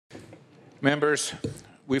Members,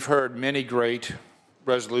 we've heard many great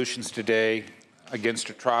resolutions today against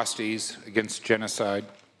atrocities, against genocide.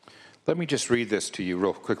 Let me just read this to you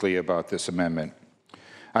real quickly about this amendment.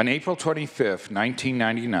 On April 25,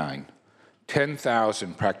 1999,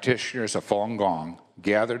 10,000 practitioners of Falun Gong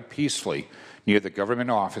gathered peacefully near the government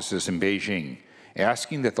offices in Beijing,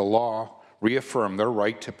 asking that the law reaffirm their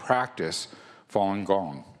right to practice Falun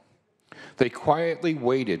Gong. They quietly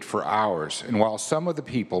waited for hours, and while some of the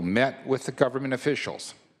people met with the government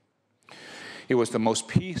officials, it was the most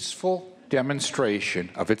peaceful demonstration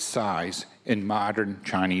of its size in modern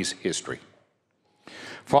Chinese history.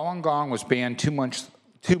 Falun Gong was banned 2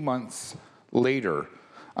 months later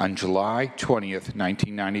on July 20th,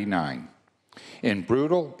 1999. And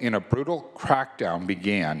a brutal crackdown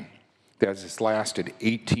began that has lasted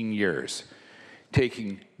 18 years,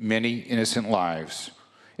 taking many innocent lives,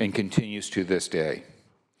 and continues to this day.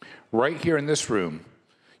 Right here in this room,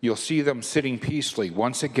 you'll see them sitting peacefully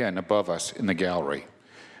once again above us in the gallery,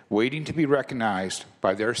 waiting to be recognized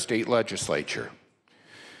by their state legislature.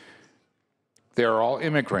 They are all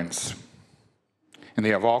immigrants, and they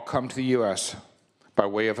have all come to the U.S. by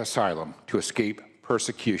way of asylum to escape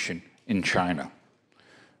persecution in China.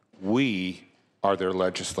 We are their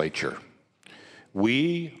legislature.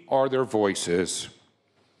 We are their voices.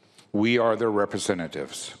 We are their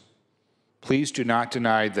representatives. Please do not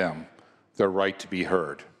deny them their right to be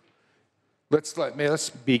heard. Let's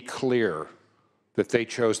be clear that they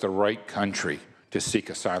chose the right country to seek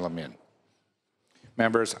asylum in.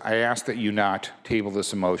 Members, I ask that you not table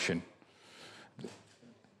this amendment,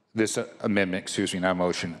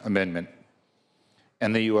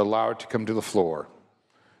 and that you allow it to come to the floor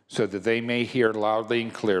so that they may hear loudly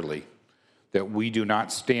and clearly that we do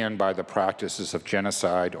not stand by the practices of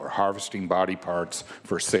genocide or harvesting body parts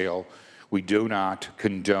for sale. We do not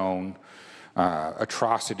condone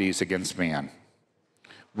atrocities against man.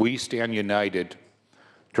 We stand united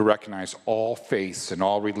to recognize all faiths and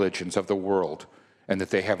all religions of the world, and that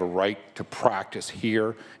they have a right to practice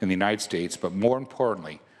here in the United States, but more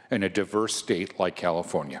importantly, in a diverse state like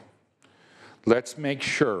California. Let's make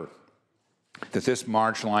sure that this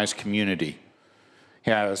marginalized community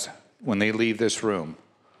has, when they leave this room,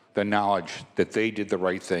 the knowledge that they did the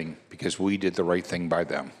right thing because we did the right thing by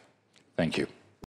them. Thank you.